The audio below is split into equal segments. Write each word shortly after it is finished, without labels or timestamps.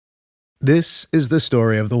This is the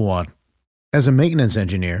story of the one. As a maintenance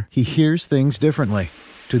engineer, he hears things differently.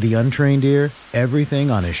 To the untrained ear,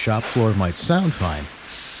 everything on his shop floor might sound fine,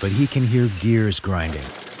 but he can hear gears grinding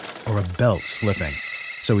or a belt slipping.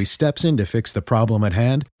 So he steps in to fix the problem at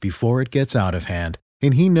hand before it gets out of hand.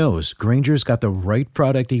 And he knows Grainger's got the right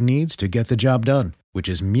product he needs to get the job done, which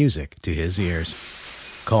is music to his ears.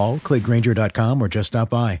 Call, click Grainger.com, or just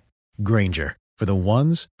stop by. Grainger, for the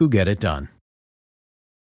ones who get it done.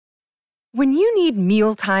 When you need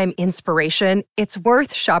mealtime inspiration, it's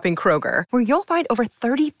worth shopping Kroger, where you'll find over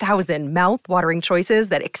 30,000 mouth-watering choices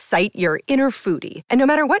that excite your inner foodie. And no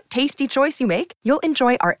matter what tasty choice you make, you'll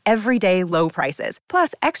enjoy our everyday low prices,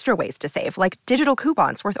 plus extra ways to save, like digital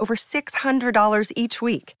coupons worth over $600 each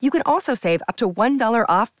week. You can also save up to $1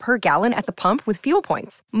 off per gallon at the pump with fuel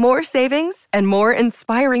points. More savings and more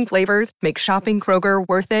inspiring flavors make shopping Kroger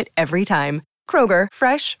worth it every time. Kroger,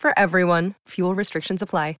 fresh for everyone. Fuel restrictions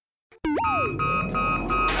apply.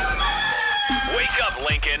 Wake up,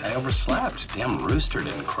 Lincoln. I overslept. Damn rooster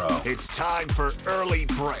didn't crow. It's time for Early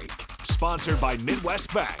Break, sponsored by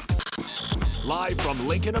Midwest Bank. Live from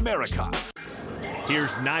Lincoln, America.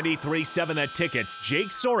 Here's 93.7 The Ticket's Jake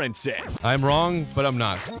Sorensen. I'm wrong, but I'm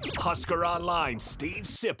not. Husker Online, Steve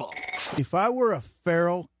Sipple. If I were a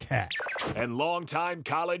feral cat. And longtime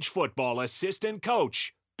college football assistant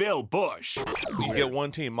coach, Bill Bush. You get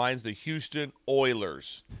one team. Mine's the Houston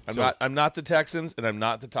Oilers. I'm not the Texans, and I'm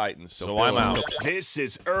not the Titans, so I'm out. This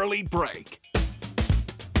is Early Break.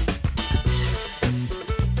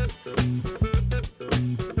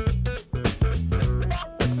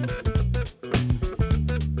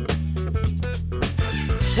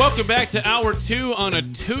 Welcome back to Hour 2 on a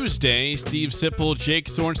Tuesday. Steve Sipple, Jake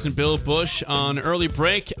Sorensen, Bill Bush on Early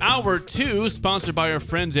Break. Hour 2, sponsored by our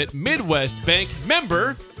friends at Midwest Bank.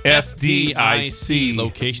 Member FDIC.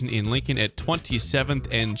 Location in Lincoln at 27th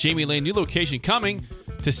and Jamie Lane. New location coming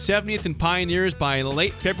to 70th and Pioneers by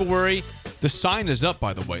late February. The sign is up,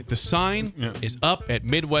 by the way. The sign is up at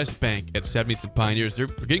Midwest Bank at 70th and Pioneers. We're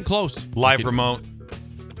getting close. Live remote.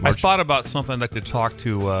 I thought about something I'd like to talk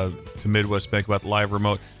to Midwest Bank about live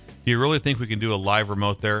remote. Do you really think we can do a live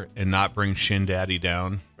remote there and not bring Shin Daddy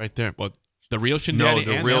down? Right there. Well, the real Shin Daddy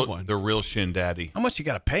and that one. The real Shin Daddy. How much you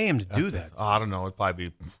got to pay him to do that? I don't know. It'd probably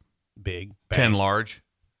be Big. 10 large.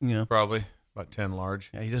 Yeah. Probably. About 10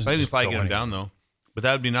 large. Yeah, he doesn't. Maybe just probably go get him anywhere. down, though. But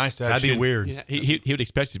that would be nice to have That'd be weird. Yeah, he would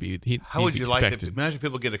expect it to be. How would you like to imagine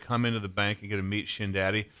people get to come into the bank and get to meet Shin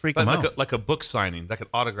Daddy? Freak him out. Like a book signing, like an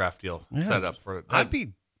autograph deal set up for it. I'd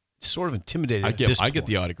be sort of intimidated. I get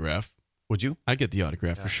the autograph. Would you? I get the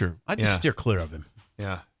autograph for sure. I'd just steer clear of him.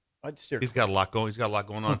 Yeah. I'd steer. He's got a lot going. He's got a lot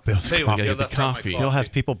going on. Bill's Tell you coffee. what, Gotta get the that's not my coffee. Bill has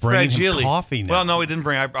people bringing him coffee now. Well, no, he didn't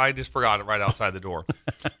bring. I just forgot it right outside the door.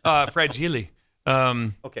 Fragile.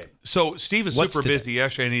 Okay. So Steve is What's super today? busy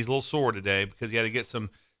yesterday, and he's a little sore today because he had to get some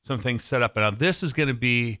things set up. Now this is going to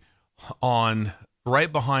be on right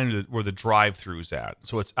behind where the drive-thru's at.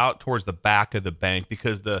 So it's out towards the back of the bank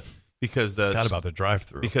because the Forgot about the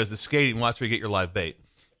drive-through. because the skating. Well, that's where you get your live bait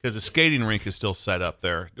because the skating rink is still set up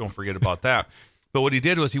there. Don't forget about that. But what he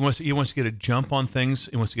did was he wants to get a jump on things.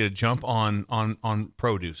 He wants to get a jump on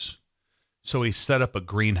produce. So he set up a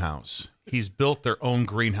greenhouse. He's built their own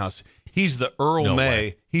greenhouse. He's the Earl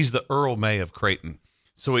May. He's the Earl May of Creighton.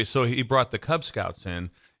 So he brought the Cub Scouts in,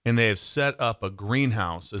 and they have set up a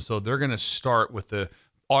greenhouse. And so they're going to start with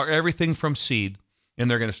everything from seed, and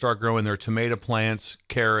they're going to start growing their tomato plants,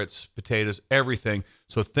 carrots, potatoes, everything.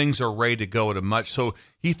 So things are ready to go at a much. So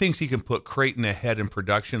he thinks he can put Creighton ahead in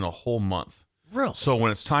production a whole month. Really? So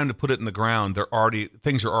when it's time to put it in the ground,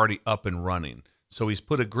 things are already up and running. So he's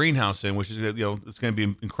put a greenhouse in, which is it's going to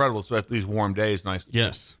be incredible, especially these warm days. Nice.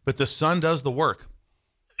 Yes. But the sun does the work.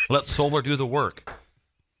 Let solar do the work.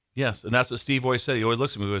 Yes, and that's what Steve always said. He always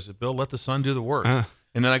looks at me and goes, Bill, let the sun do the work.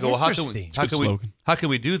 And then I go, well, how can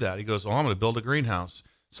we do that? He goes, well, I'm going to build a greenhouse.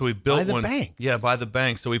 So we built By one. the bank? Yeah, by the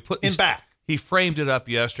bank. So we put back. He framed it up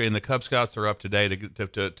yesterday, and the Cub Scouts are up today to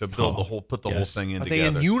build the whole whole thing in Are together. they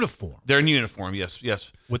in uniform? They're in uniform. Yes.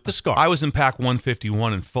 With the scarf. I was in pack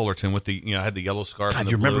 151 in Fullerton with the I had the yellow scarf. God, and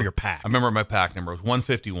the you remember blue. your pack. I remember my pack number. It was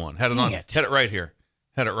 151. Had it on. Dang it. Had it right here.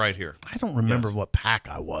 I don't remember what pack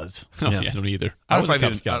I was. No, I don't either. I was a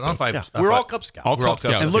Cub Scout. We're all Cub Scouts. All Cub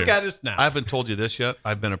Scouts. And look here. at us now. I haven't told you this yet.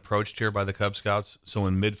 I've been approached here by the Cub Scouts. So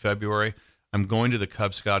in mid-February, I'm going to the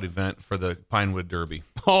Cub Scout event for the Pinewood Derby.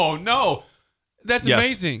 Oh, no. That's Yes.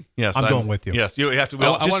 amazing. Yes, I'm going with you. Yes, you have to.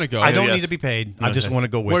 I want to go. I don't yes. need to be paid. I just want to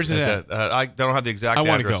go with Where's you. it at? I don't have the exact I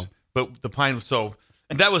wanna address. go. But the Pine. So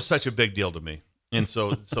and that was such a big deal to me. And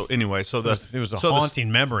so anyway, so It was a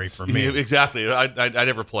haunting memory for me. Exactly. I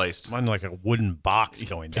never placed. Mine like a wooden box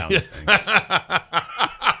going down the thing.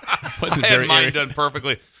 Wasn't I had very mine airy. done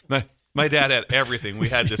perfectly. My dad had everything. We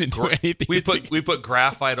had this. Didn't do anything We put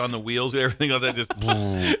graphite on the wheels. Everything on that just.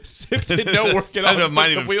 Sips did no work at all. I know, Just mine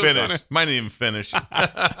put some even wheels on finished. it. Mine didn't even finish.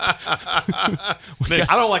 I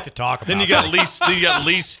don't like to talk about Then you got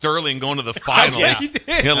Lee Sterling going to the finals. Yeah, he did.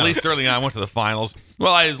 You got Lee Sterling. I went to the finals.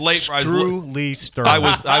 Well, I was late. Drew Lee Sterling.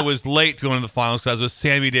 I was late going to the finals because I was with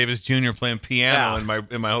Sammy Davis Jr. playing piano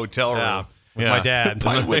in my hotel room. Yeah, with my dad.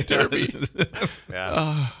 Playing with Derby.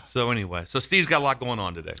 So anyway, Steve's got a lot going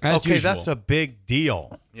on today. As Okay, usual. that's a big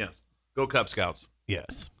deal. Yes, go Cub Scouts.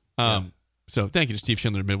 Yes. So thank you to Steve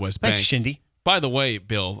Schindler, Midwest Thanks, Bank. Shindy. By the way,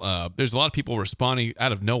 Bill, there's a lot of people responding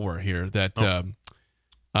out of nowhere here that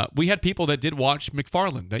we had people that did watch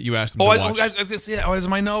McFarland that you asked them to watch. I was going to say that. Oh, it's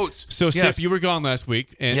in my notes. So, yes. Sip, you were gone last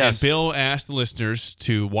week, and Bill asked the listeners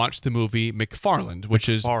to watch the movie McFarland, which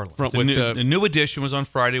is from the new edition was on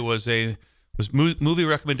Friday. Was movie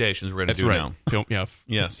recommendations we're going to do now. Film, yeah.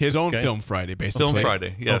 Yes. His own Film Friday, basically. Film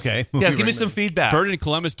Friday. Yes. Okay. Yeah. Give me some feedback. Bird in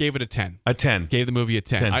Columbus gave it a 10. A 10. Gave the movie a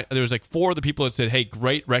 10. 10. There was like 4 of the people that said, "Hey,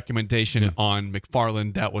 great recommendation on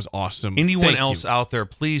McFarland. That was awesome." Anyone Thank else you. out there,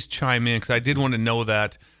 please chime in because I did want to know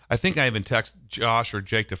that. I think I even texted Josh or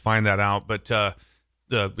Jake to find that out, but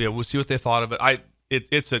we'll see what they thought of it.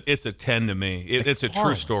 It's a 10 to me. It's a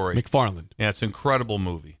true story. McFarland. Yeah, it's an incredible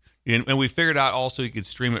movie. And we figured out also you could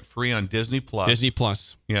stream it free on Disney Plus. Disney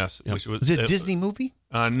Plus. Yes. Yep. Which was, Is it a Disney movie?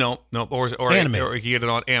 No. Or Animated. Or you can get it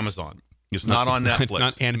on Amazon. It's not on Netflix. It's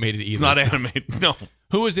not animated either. It's not animated. No.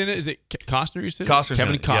 Who was in it? Is it Costner? You said Costner's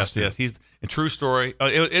Kevin in it. Costner. Yes. He's a true story.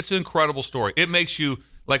 It's an incredible story. It makes you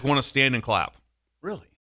like want to stand and clap. Really?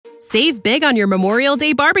 Save big on your Memorial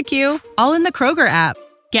Day barbecue, all in the Kroger app.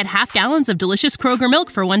 Get half gallons of delicious Kroger milk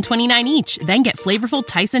for $1.29 each. Then get flavorful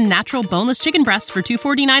Tyson natural boneless chicken breasts for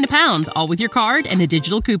 $2.49 a pound, all with your card and a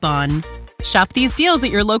digital coupon. Shop these deals at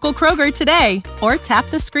your local Kroger today, or tap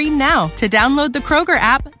the screen now to download the Kroger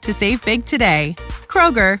app to save big today.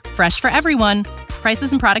 Kroger, fresh for everyone.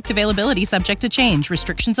 Prices and product availability subject to change.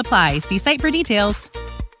 Restrictions apply. See site for details.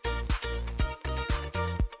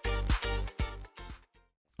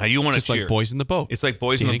 Now you want to Just cheer. like Boys in the Boat. It's like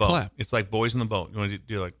Boys in the Stand Boat. and clap. It's like Boys in the Boat. You want to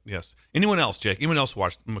do like yes. Anyone else, Jake? Anyone else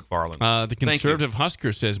watched McFarland? The conservative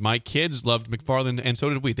Husker says, "My kids loved McFarland, and so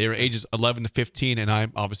did we. They were ages 11 to 15, and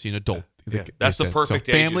I'm obviously an adult." Yeah, that's the perfect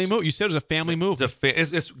so family ages. movie. You said it was a family movie.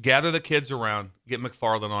 It's gather the kids around, get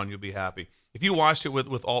McFarland on. You'll be happy. If you watched it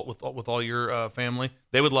with all your family,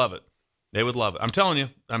 they would love it. They would love it. I'm telling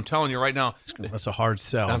you right now. That's a hard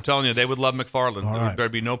sell. I'm telling you, they would love McFarland. All right. There'd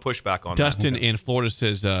be no pushback on Dustin that. in Florida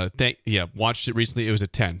says, watched it recently. It was a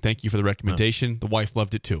 10. Thank you for the recommendation. The wife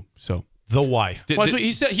loved it too. So The wife. Well, that's what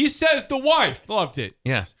he said. He says the wife loved it.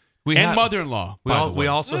 Yes, And mother-in-law. We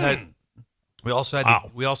also had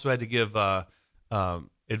to give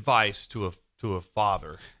advice to a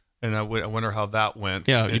father, and I wonder how that went.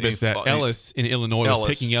 Yeah, And you missed that. Ellis in Illinois was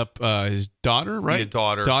picking up his daughter, right?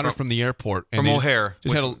 Yeah, daughter from the airport. From and O'Hare.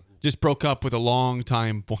 Just broke up with a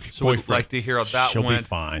long-time boyfriend. So we'd like to hear how that She'll be went.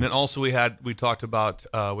 fine. And then also we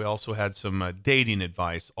also had some dating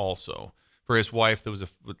advice also for his wife.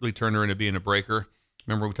 We turned her into being a breaker.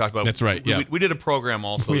 Remember we talked about? That's right. Yeah, we did a program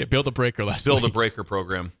also. We build a breaker last Build week. a breaker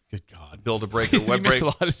program. Good God, Build a breaker. you missed a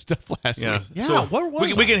lot of stuff last week. Yeah, So where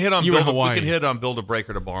was we can hit on You were in build. Hawaii. We can hit on build a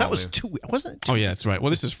breaker tomorrow. That was wasn't it? Oh yeah, that's right.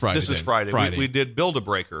 Well, this is Friday. This is then. Friday. We did build a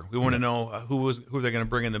breaker. We want to know who they're going to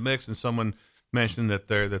bring in the mix, and someone mentioned that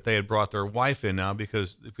they had brought their wife in now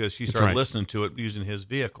because she started right. listening to it using his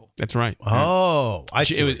vehicle. That's right. Oh, I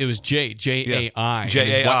see. It was J-A-I.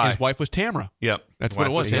 J-A-I. His wife was Tamara. Yep, That's what it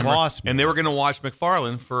was. Tamara. Boss man. And they were going to watch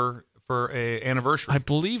McFarland for a anniversary. I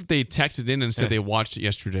believe they texted in and said they watched it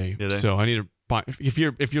yesterday. Did they? So I need to. If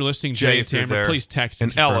you're listening, Jay, Jay and if you're Tamara, there. please text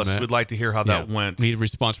And confirm Ellis, that. we'd like to hear how that went. We need a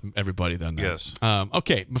response from everybody then. Yes.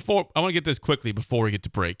 Okay. Before I want to get this quickly before we get to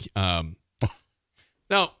break.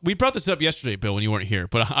 Now we brought this up yesterday, Bill, when you weren't here,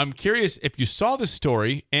 but I'm curious if you saw this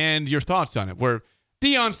story and your thoughts on it. Where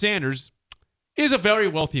Deion Sanders is a very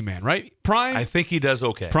wealthy man, right? I think he does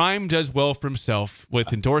okay. Prime does well for himself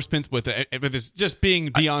with endorsements, with his just being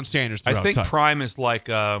Deion Sanders. I think time. Prime is like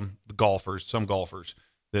the golfers, some golfers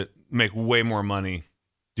that make way more money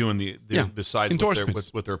doing besides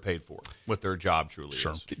endorsements. what they're paid for, what their job truly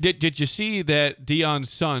is. Did you see that Deion's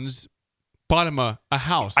sons bought him a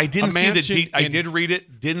house? I didn't a see mansion I did read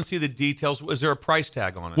it. Didn't see the details. Was there a price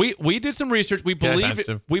tag on it? We did some research. We believe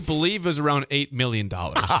it was around $8 million.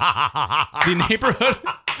 The neighborhood.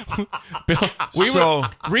 Bill,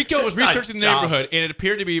 Rico was researching the neighborhood, and it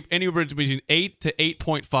appeared to be anywhere between 8 to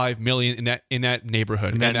 8.5 million in that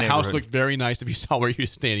neighborhood. And the house looked very nice. If you saw where he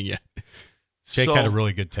was standing at, Jake had a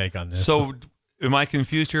really good take on this. So, am I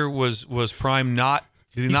confused here? Was Prime not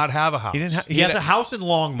Did he not have a house? He has a house in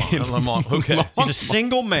Longmont. Okay. He's a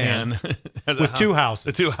single man with two houses.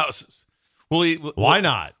 The 2 houses. Why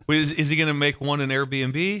not? Is he going to make one an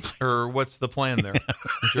Airbnb, or what's the plan there?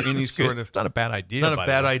 Is there any sort of? It's not a bad idea. Not a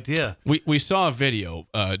bad idea. We saw a video.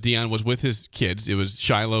 Deion was with his kids. It was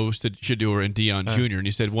Shiloh, Shador, and Deion Jr. And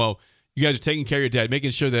he said, "Well, you guys are taking care of your dad,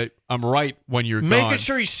 making sure that I'm right when you're making gone.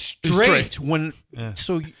 sure he's straight when." Yeah.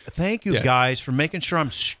 So thank you guys for making sure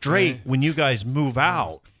I'm straight when you guys move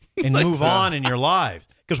out and move on in your lives,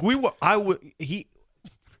 because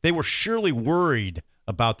they were surely worried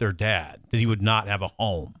about their dad, that he would not have a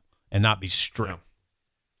home and not be straight. Yeah.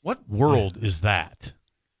 What world is that?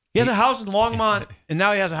 He has a house in Longmont, and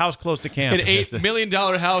now he has a house close to campus. An $8 million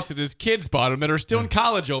house that his kids bought him that are still in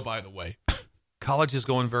college, oh, by the way. College is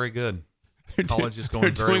going very good. College is going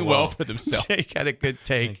they're very doing well for themselves. Jake had a good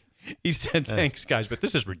take. He said, "Thanks, guys, but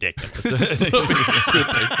this is ridiculous. This is a little bit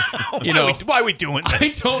stupid. Why are we doing this? I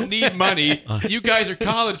don't need money. You guys are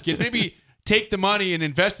college kids. Maybe take the money and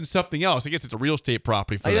invest in something else. I guess it's a real estate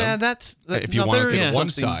property for them. Yeah, that's if you want to look at one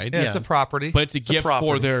side. Yeah, it's a property. But it's a gift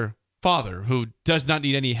for their father, who does not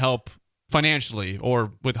need any help financially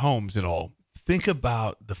or with homes at all. Think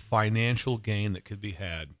about the financial gain that could be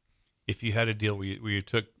had if you had a deal where you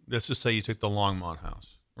took, let's just say you took the Longmont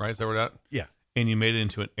house, right? Is that where that? Yeah. And you made it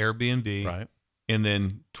into an Airbnb. Right. And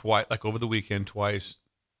then twice, like over the weekend, twice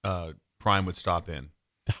Prime would stop in.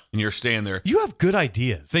 And you're staying there. You have good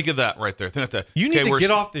ideas. Think of that right there. Think of that. You need to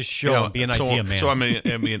get off this show and be an idea man. So I'm an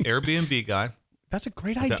Airbnb guy. That's a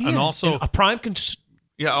great idea. And also, a Prime can.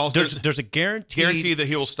 Yeah. Also, there's a guarantee that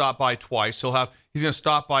he will stop by twice. He's going to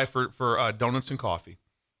stop by for donuts and coffee.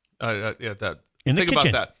 Think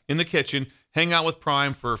about that in the kitchen. Hang out with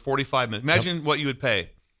Prime for 45 minutes. Imagine what you would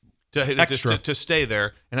pay to stay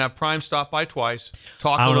there and have Prime stop by twice,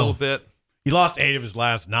 talk a little bit. He lost 8 of his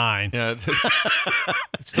last 9. Yeah,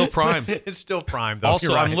 it's still Prime. It's still Prime, though.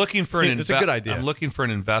 Also, right. I'm looking for an It's a good idea. I'm looking for an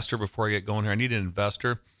investor before I get going here. I need an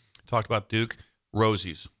investor. Talked about Duke.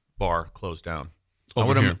 Rosie's bar closed down. I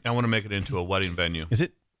want to make it into a wedding venue. Is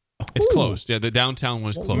it? It's closed. Yeah, the downtown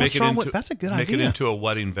was closed. That's a good idea. Make it into a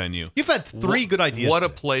wedding venue. You've had 3 good ideas. What a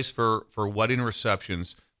place for wedding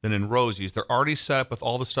receptions than in Rosie's. They're already set up with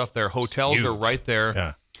all the stuff there. Hotels are right there.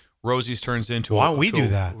 Yeah. Rosie's turns into. Why don't we do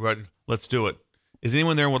that? Right, let's do it. Is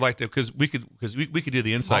anyone there would like to? Because we could do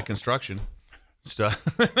the inside construction stuff.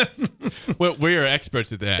 Well, we are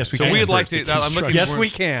experts at that. Yes, we so can. we'd like to.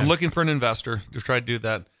 We can. I'm looking for an investor to try to do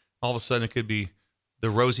that. All of a sudden, it could be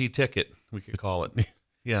the Rosie ticket. We could call it.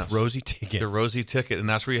 Yes, Rosie ticket. The Rosie ticket, and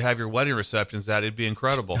that's where you have your wedding receptions. It'd be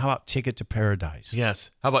incredible. How about Ticket to Paradise?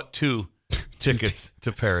 Yes. How about 2 tickets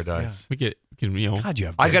to Paradise? We can, God, you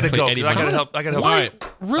have. I got to go. I got to help. I got to help. Why?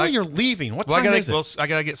 Really, you're leaving? What time is it? Well, I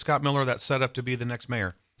got to get Scott Miller that set up to be the next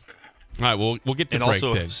mayor. All right, we'll get to and break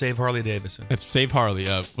also then. Save Harley Davidson. Let's save Harley.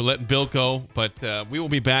 We're letting Bill go, but we will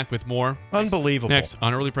be back with more. Unbelievable. Next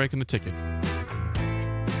on Early Break in the Ticket.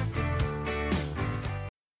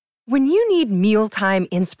 When you need mealtime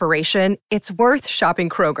inspiration, it's worth shopping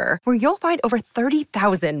Kroger, where you'll find over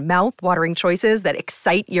 30,000 mouth-watering choices that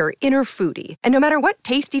excite your inner foodie. And no matter what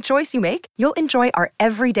tasty choice you make, you'll enjoy our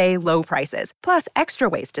everyday low prices, plus extra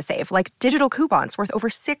ways to save, like digital coupons worth over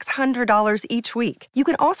 $600 each week. You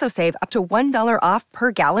can also save up to $1 off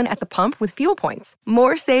per gallon at the pump with fuel points.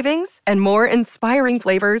 More savings and more inspiring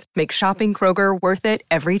flavors make shopping Kroger worth it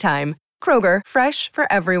every time. Kroger, fresh for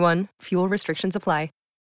everyone. Fuel restrictions apply.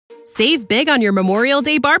 Save big on your Memorial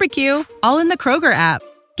Day barbecue, all in the Kroger app.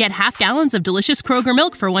 Get half gallons of delicious Kroger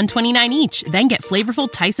milk for $1.29 each. Then get flavorful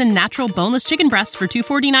Tyson natural boneless chicken breasts for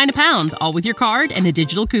 $2.49 a pound, all with your card and a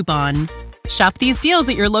digital coupon. Shop these deals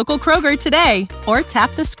at your local Kroger today, or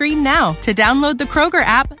tap the screen now to download the Kroger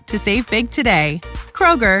app to save big today.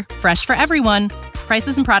 Kroger, fresh for everyone.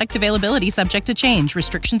 Prices and product availability subject to change.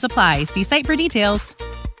 Restrictions apply. See site for details.